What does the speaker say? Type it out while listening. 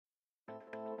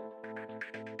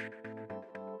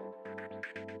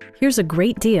Here's a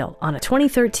great deal on a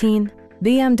 2013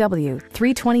 BMW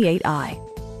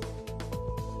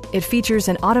 328i. It features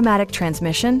an automatic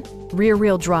transmission,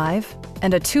 rear-wheel drive,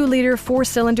 and a 2-liter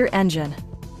 4-cylinder engine.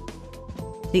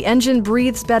 The engine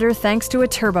breathes better thanks to a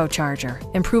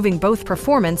turbocharger, improving both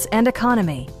performance and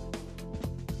economy.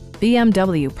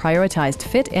 BMW prioritized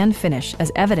fit and finish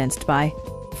as evidenced by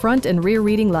front and rear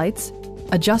reading lights,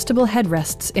 adjustable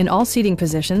headrests in all seating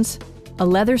positions, a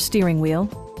leather steering wheel,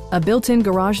 a built-in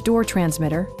garage door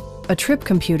transmitter, a trip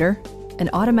computer, an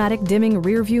automatic dimming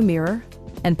rear-view mirror,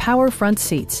 and power front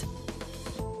seats.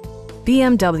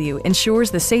 BMW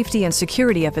ensures the safety and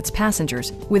security of its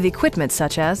passengers with equipment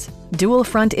such as dual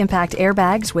front impact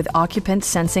airbags with occupant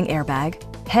sensing airbag,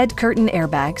 head curtain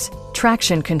airbags,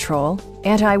 traction control,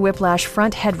 anti-whiplash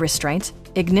front head restraints,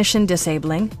 ignition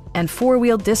disabling, and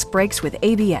 4-wheel disc brakes with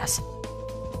ABS.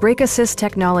 Brake Assist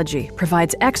technology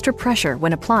provides extra pressure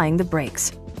when applying the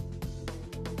brakes.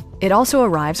 It also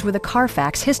arrives with a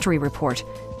Carfax history report,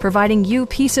 providing you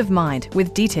peace of mind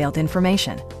with detailed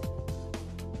information.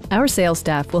 Our sales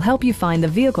staff will help you find the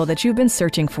vehicle that you've been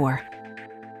searching for.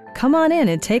 Come on in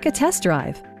and take a test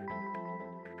drive.